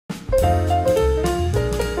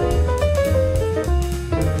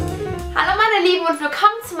und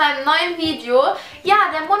willkommen zu meinem neuen Video. Ja,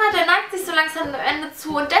 der Monat, der neigt sich so langsam dem Ende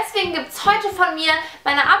zu und deswegen gibt es heute von mir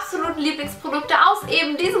meine absoluten Lieblingsprodukte aus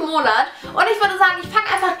eben diesem Monat. Und ich würde sagen, ich fange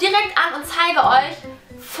einfach direkt an und zeige euch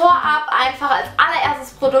vorab einfach als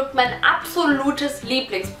allererstes Produkt mein absolutes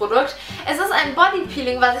Lieblingsprodukt. Es ist ein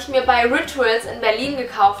Bodypeeling, was ich mir bei Rituals in Berlin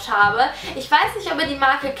gekauft habe. Ich weiß nicht, ob ihr die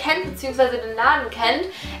Marke kennt, beziehungsweise den Laden kennt.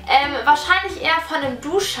 Wahrscheinlich eher von dem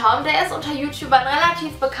Duschschaum. Der ist unter YouTubern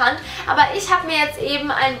relativ bekannt. Aber ich habe mir jetzt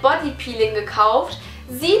eben ein Bodypeeling gekauft.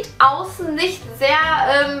 Sieht außen nicht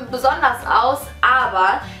sehr besonders aus,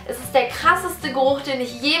 aber es ist der krasseste Geruch, den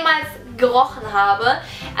ich jemals gerochen habe.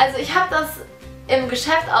 Also ich habe das im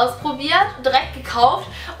Geschäft ausprobiert, direkt gekauft,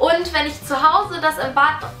 und wenn ich zu Hause das im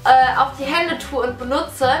Bad auf die Hände tue und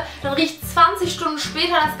benutze, dann riecht 20 Stunden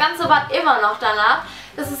später das ganze Bad immer noch danach.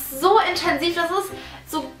 Das ist so intensiv, das ist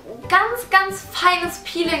so ganz feines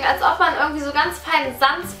Peeling, als ob man irgendwie so ganz feinen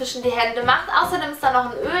Sand zwischen die Hände macht. Außerdem ist da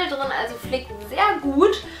noch ein Öl drin, also pflegt sehr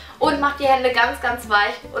gut und macht die Hände ganz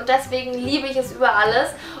weich, und deswegen liebe ich es über alles.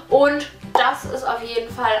 Und das ist auf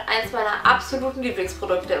jeden Fall eins meiner absoluten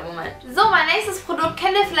Lieblingsprodukte im Moment. So, mein nächstes Produkt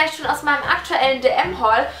kennt ihr vielleicht schon aus meinem aktuellen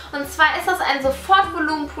DM-Haul. Und zwar ist das ein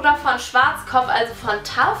Sofortvolumenpuder von Schwarzkopf, also von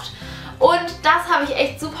Taft. Und das habe ich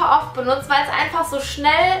echt super oft benutzt, weil es einfach so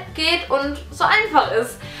schnell geht und so einfach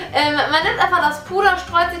ist. Man nimmt einfach das Puder,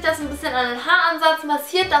 streut sich das ein bisschen an den Haaransatz,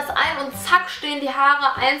 massiert das ein und zack stehen die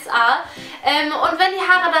Haare 1A. Und wenn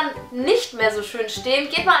die Haare dann nicht mehr so schön stehen,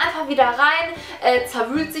 geht man einfach wieder rein,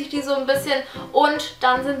 zerwühlt sich die so ein bisschen und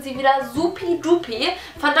dann sind sie wieder supi-dupi.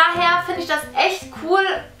 Von daher finde ich das echt cool.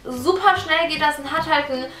 Super schnell geht das und hat halt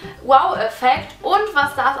einen Wow-Effekt. Und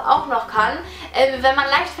was das auch noch kann, wenn man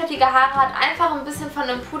leichtfertige Haare hat, einfach ein bisschen von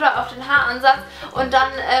dem Puder auf den Haaransatz und dann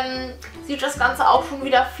sieht das Ganze auch schon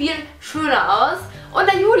wieder viel schöner aus.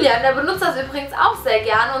 Und der Julian, der benutzt das übrigens auch sehr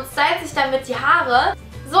gerne und stylt sich damit die Haare.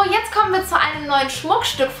 So, jetzt kommen wir zu einem neuen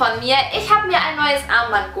Schmuckstück von mir. Ich habe mir ein neues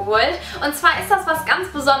Armband geholt. Und zwar ist das was ganz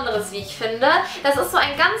Besonderes, wie ich finde. Das ist so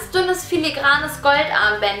ein ganz dünnes, filigranes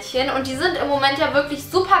Goldarmbändchen. Und die sind im Moment ja wirklich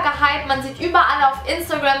super gehypt. Man sieht überall auf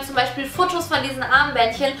Instagram zum Beispiel Fotos von diesen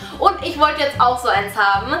Armbändchen. Und ich wollte jetzt auch so eins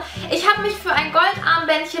haben. Ich habe mich für ein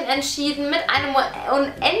Goldarmbändchen entschieden mit einem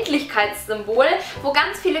Unendlichkeitssymbol, wo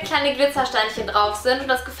ganz viele kleine Glitzersteinchen drauf sind. Und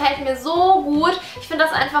das gefällt mir so gut. Ich finde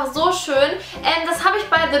das einfach so schön. Das habe ich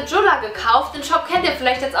bei The Jeweler gekauft. Den Shop kennt ihr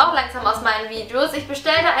vielleicht jetzt auch langsam aus meinen Videos. Ich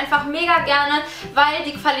bestelle da einfach mega gerne, weil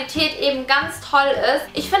die Qualität eben ganz toll ist.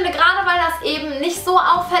 Ich finde, gerade weil das eben nicht so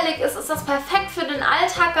auffällig ist, ist das perfekt für den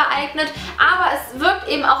Alltag geeignet, aber es wirkt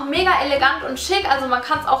eben auch mega elegant und schick, also man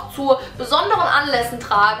kann es auch zu besonderen Anlässen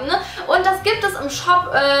tragen. Und das gibt es im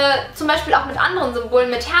Shop zum Beispiel auch mit anderen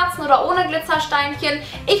Symbolen, mit Herzen oder ohne Glitzersteinchen.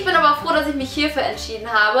 Ich bin aber froh, dass ich mich hierfür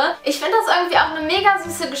entschieden habe. Ich finde das irgendwie auch eine mega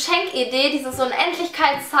süße Geschenkidee, dieses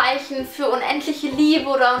Unendlichkeitszeichen für unendliche Liebe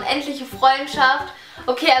oder unendliche Freundschaft.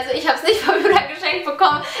 Okay, also ich habe es nicht von Puder geschenkt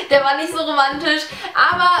bekommen, der war nicht so romantisch,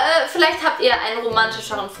 aber vielleicht habt ihr einen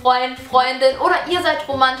romantischeren Freund, Freundin, oder ihr seid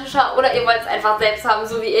romantischer oder ihr wollt es einfach selbst haben,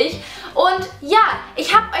 so wie ich. Und ja,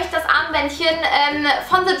 ich habe euch das Armbändchen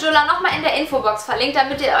von The Jeweler nochmal in der Infobox verlinkt,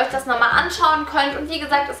 damit ihr euch das nochmal anschauen könnt. Und wie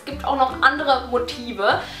gesagt, es gibt auch noch andere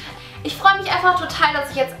Motive. Ich freue mich einfach total, dass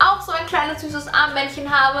ich jetzt auch so ein kleines süßes Armbändchen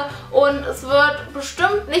habe, und es wird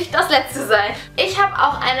bestimmt nicht das letzte sein. Ich habe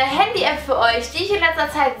auch eine Handy-App für euch, die ich in letzter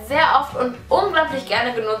Zeit sehr oft und unglaublich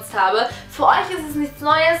gerne genutzt habe. Für euch ist es nichts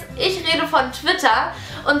Neues, ich rede von Twitter.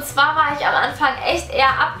 Und zwar war ich am Anfang echt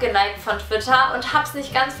eher abgeneigt von Twitter und habe es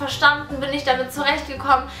nicht ganz verstanden, bin ich damit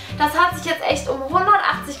zurechtgekommen. Das hat sich jetzt echt um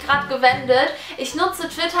 180 Grad gewendet. Ich nutze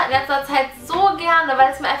Twitter in letzter Zeit so gerne,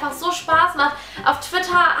 weil es mir einfach so Spaß macht. Auf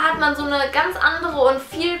Twitter hat man so eine ganz andere und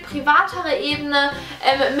viel privatere Ebene,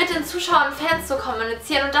 mit den Zuschauern und Fans zu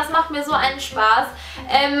kommunizieren, und das macht mir so einen Spaß.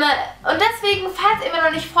 Und deswegen, falls ihr mir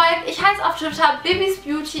noch nicht folgt, ich heiße auf Twitter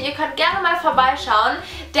bibisbeauty, ihr könnt gerne mal vorbeischauen,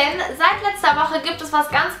 denn seit letzter Woche gibt es was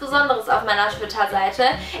ganz Besonderes auf meiner Twitter-Seite.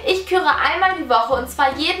 Ich küre einmal die Woche, und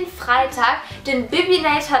zwar jeden Freitag, den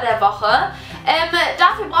Bibinator der Woche.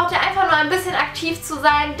 Dafür braucht ihr einfach nur ein bisschen aktiv zu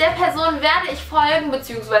sein. Der Person werde ich folgen,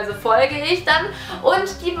 beziehungsweise folge ich dann,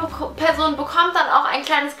 und die Person bekommt dann auch ein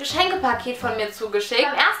kleines Geschenkepaket von mir zugeschickt.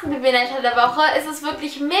 Beim ersten Bibinator der Woche ist es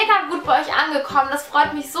wirklich mega gut bei euch angekommen. Das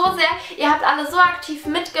freut mich so sehr. Ihr habt alle so aktiv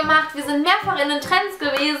mitgemacht. Wir sind mehrfach in den Trends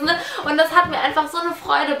gewesen und das hat mir einfach so eine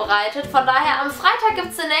Freude bereitet. Von daher, am Freitag gibt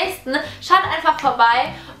es den nächsten. Schaut einfach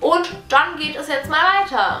vorbei und dann geht es jetzt mal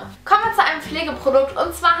weiter. Kommen wir zu einem Pflegeprodukt,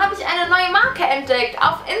 und zwar habe ich eine neue Marke entdeckt.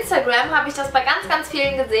 Auf Instagram habe ich das bei ganz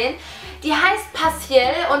vielen gesehen. Die heißt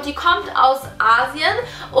Partiell und die kommt aus Asien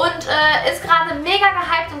und ist gerade mega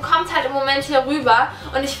gehypt und kommt halt im Moment hier rüber.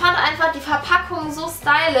 Und ich fand einfach die Verpackung so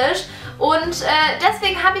stylisch. Und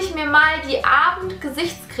deswegen habe ich mir mal die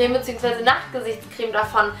Abend-Gesichtscreme bzw. Nachtgesichtscreme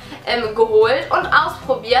davon geholt und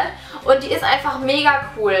ausprobiert. Und die ist einfach mega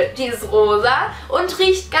cool. Die ist rosa und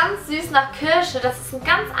riecht ganz süß nach Kirsche. Das ist ein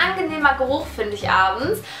ganz angenehmer Geruch, finde ich,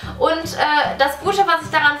 abends. Und das Gute, was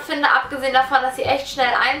ich daran finde, abgesehen davon, dass sie echt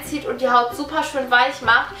schnell einzieht und die Haut super schön weich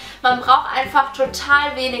macht, man braucht einfach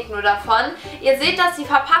total wenig nur davon. Ihr seht das, die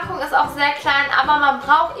Verpackung ist auch sehr klein, aber man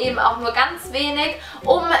braucht eben auch nur ganz wenig,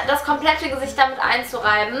 um das komplette Gesicht damit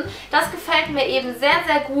einzureiben. Das gefällt mir eben sehr,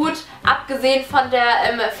 sehr gut, abgesehen von der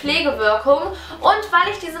Pflegewirkung. Und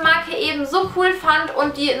weil ich diese Marke eben so cool fand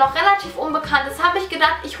und die noch relativ unbekannt ist, habe ich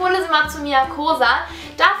gedacht, ich hole sie mal zu Miakosa.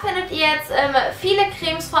 Da findet ihr jetzt viele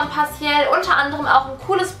Cremes von Partiell, unter anderem auch ein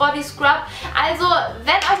cooles Body Scrub. Also,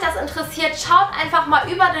 wenn euch das interessiert, schaut einfach mal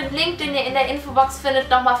über den Link, den ihr in der Infobox findet,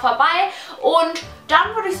 nochmal vorbei. Und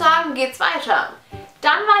dann würde ich sagen, geht's weiter.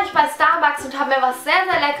 Dann war ich bei Starbucks und habe mir was sehr,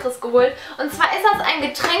 sehr Leckeres geholt. Und zwar ist das ein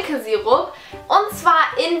Getränkesirup. Und zwar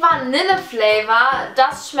in Vanille-Flavor.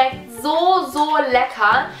 Das schmeckt so, so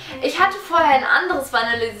lecker. Ich hatte vorher einen anderen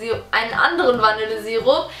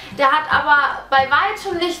Vanillesirup. Der hat aber bei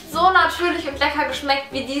weitem nicht so natürlich und lecker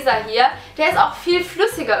geschmeckt wie dieser hier. Der ist auch viel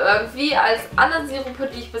flüssiger irgendwie als alle Sirupe,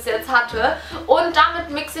 die ich bis jetzt hatte. Und damit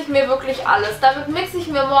mixe ich mir wirklich alles. Damit mixe ich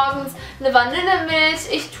mir morgens eine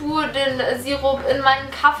Vanillemilch. Ich tue den Sirup in meinen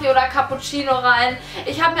Kaffee oder Cappuccino rein.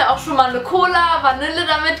 Ich habe mir auch schon mal eine Cola, Vanille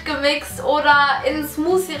damit gemixt oder in einen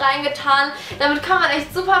Smoothie reingetan. Damit kann man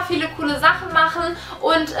echt super viele coole Sachen machen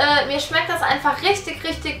und mir schmeckt das einfach richtig,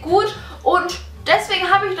 richtig gut und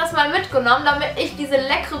deswegen habe ich das mal mitgenommen, damit ich diese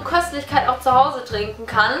leckere Köstlichkeit auch zu Hause trinken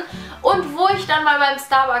kann. Und wo ich dann mal beim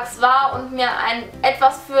Starbucks war und mir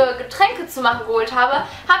etwas für Getränke zu machen geholt habe,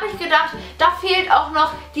 habe ich gedacht, da fehlt auch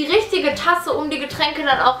noch die richtige Tasse, um die Getränke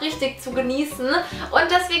dann auch richtig zu genießen. Und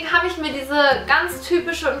deswegen habe ich mir diese ganz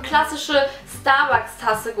typische und klassische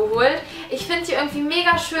Starbucks-Tasse geholt. Ich finde die irgendwie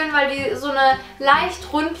mega schön, weil die so eine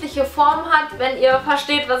leicht rundliche Form hat, wenn ihr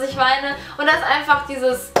versteht, was ich meine. Und da ist einfach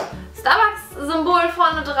dieses Starbucks-Symbol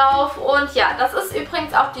vorne drauf und ja, das ist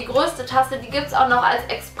übrigens auch die größte Tasse, die gibt es auch noch als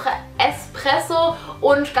Espresso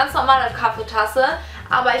und ganz normale Kaffeetasse,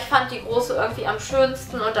 aber ich fand die große irgendwie am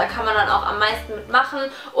schönsten und da kann man dann auch am meisten mitmachen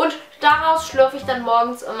und daraus schlürfe ich dann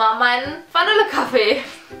morgens immer meinen Vanillekaffee.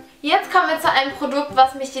 Jetzt kommen wir zu einem Produkt,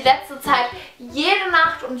 was mich die letzte Zeit jede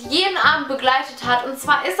Nacht und jeden Abend begleitet hat. Und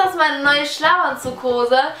zwar ist das meine neue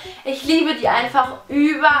Schlafanzughose. Ich liebe die einfach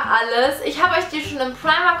über alles. Ich habe euch die schon im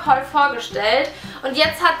Primark Haul vorgestellt. Und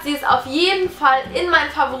jetzt hat sie es auf jeden Fall in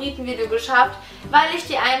mein Favoritenvideo geschafft, weil ich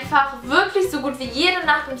die einfach wirklich so gut wie jede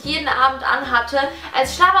Nacht und jeden Abend anhatte.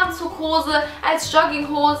 Als Schlafanzughose, als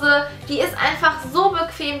Jogginghose. Die ist einfach so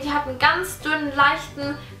bequem. Die hat einen ganz dünnen,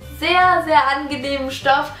 leichten, sehr, sehr angenehmen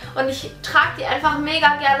Stoff und ich trage die einfach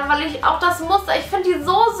mega gerne, weil ich auch das Muster, ich finde die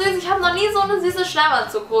so süß. Ich habe noch nie so eine süße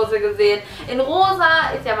Schlafanzughose gesehen. In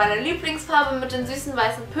rosa ist ja meine Lieblingsfarbe mit den süßen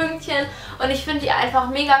weißen Pünktchen und ich finde die einfach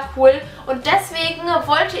mega cool und deswegen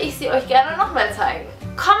wollte ich sie euch gerne nochmal zeigen.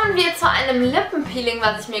 Kommen wir zu einem Lippenpeeling,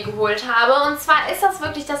 was ich mir geholt habe. Und zwar ist das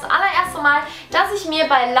wirklich das allererste Mal, dass ich mir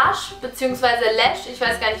bei Lush bzw. Lash, ich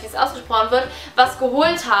weiß gar nicht, wie es ausgesprochen wird, was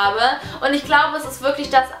geholt habe. Und ich glaube, es ist wirklich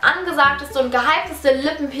das angesagteste und gehypteste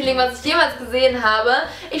Lippenpeeling, was ich jemals gesehen habe.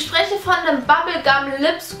 Ich spreche von dem Bubblegum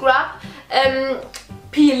Lip Scrub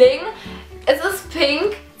Peeling. Es ist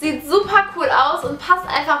pink. Sieht super cool aus und passt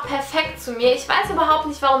einfach perfekt zu mir. Ich weiß überhaupt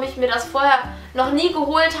nicht, warum ich mir das vorher noch nie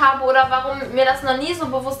geholt habe oder warum mir das noch nie so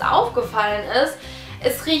bewusst aufgefallen ist.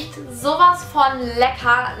 Es riecht sowas von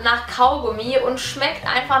lecker nach Kaugummi und schmeckt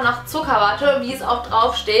einfach nach Zuckerwatte, wie es auch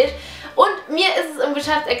drauf steht. Und mir ist es im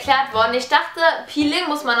Geschäft erklärt worden, ich dachte, Peeling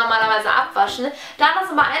muss man normalerweise abwaschen. Da das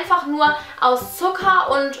aber einfach nur aus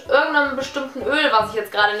Zucker und irgendeinem bestimmten Öl, was ich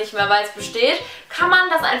jetzt gerade nicht mehr weiß, besteht, kann man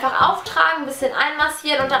das einfach auftragen, ein bisschen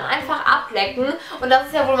einmassieren und dann einfach ablecken. Und das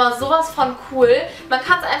ist ja wohl mal sowas von cool. Man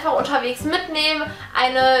kann es einfach unterwegs mitnehmen.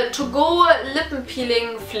 Eine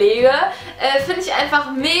To-Go-Lippenpeeling-Pflege finde ich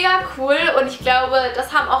einfach mega cool. Und ich glaube,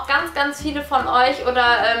 das haben auch ganz, ganz viele von euch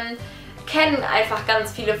oder kennen einfach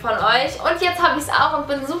ganz viele von euch. Und jetzt habe ich es auch und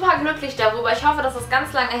bin super glücklich darüber. Ich hoffe, dass es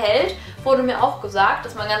ganz lange hält. Wurde mir auch gesagt,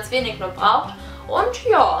 dass man ganz wenig nur braucht. Und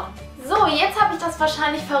ja. So, jetzt habe ich das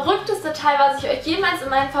wahrscheinlich verrückteste Teil, was ich euch jemals in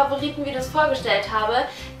meinen Favoritenvideos vorgestellt habe.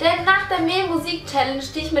 Denn nach der Musik-Challenge,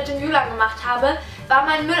 die ich mit dem Jula gemacht habe, war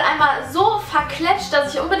mein Mülleimer so verkletscht,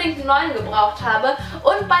 dass ich unbedingt einen neuen gebraucht habe.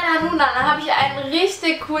 Und bei NanuNana habe ich einen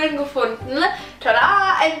richtig coolen gefunden.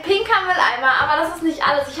 Tada! Ein pinker Mülleimer, aber das ist nicht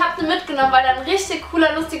alles. Ich habe den mitgenommen, weil da ein richtig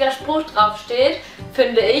cooler, lustiger Spruch drauf steht,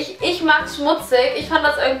 finde ich. Ich mag schmutzig. Ich fand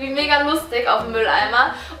das irgendwie mega lustig auf dem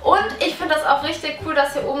Mülleimer. Und ich finde das auch richtig cool,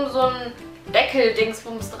 dass hier oben so ein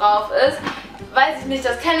Deckel-Dingsbums drauf ist. Weiß ich nicht,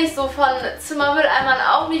 das kenne ich so von Zimmermülleimern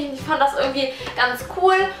auch nicht. Und ich fand das irgendwie ganz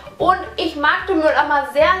cool. Und ich mag den Mülleimer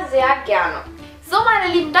sehr, sehr gerne. So,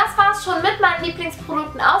 meine Lieben, das war es schon mit meinen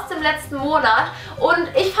Lieblingsprodukten aus dem letzten Monat. Und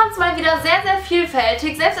ich fand es mal wieder sehr, sehr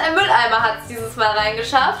vielfältig. Selbst ein Mülleimer hat es dieses Mal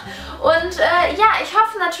reingeschafft. Und ja, ich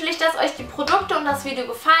hoffe natürlich, dass euch die Produkte und das Video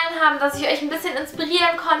gefallen haben, dass ich euch ein bisschen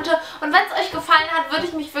inspirieren konnte. Und wenn es euch gefallen hat, würde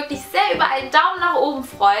ich mich wirklich sehr über einen Daumen nach oben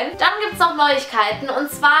freuen. Dann gibt es noch Neuigkeiten.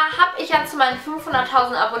 Und zwar habe ich ja zu meinen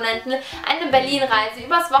 500.000 Abonnenten eine Berlin-Reise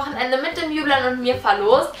übers Wochenende mit dem Julian und mir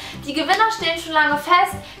verlost. Die Gewinner stehen schon lange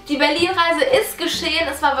fest. Die Berlin-Reise ist geschehen.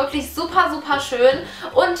 Es war wirklich super, super schön.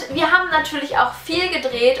 Und wir haben natürlich auch viel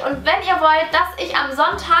gedreht. Und wenn ihr wollt, dass ich am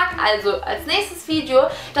Sonntag, also als nächstes Video,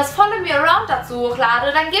 das Follow Me Around dazu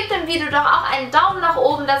hochlade, dann gebt dem Video doch auch einen Daumen nach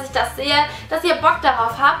oben, dass ich das sehe, dass ihr Bock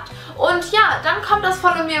darauf habt. Und ja, dann kommt das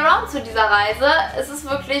Follow Me Around zu dieser Reise. Es ist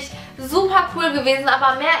wirklich super cool gewesen,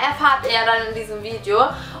 aber mehr erfahrt ihr dann in diesem Video.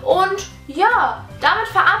 Und ja, damit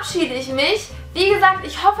verabschiede ich mich. Wie gesagt,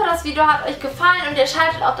 ich hoffe, das Video hat euch gefallen und ihr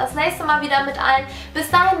schaltet auch das nächste Mal wieder mit ein. Bis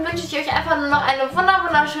dahin wünsche ich euch einfach nur noch eine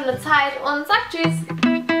wunderschöne Zeit und sagt Tschüss!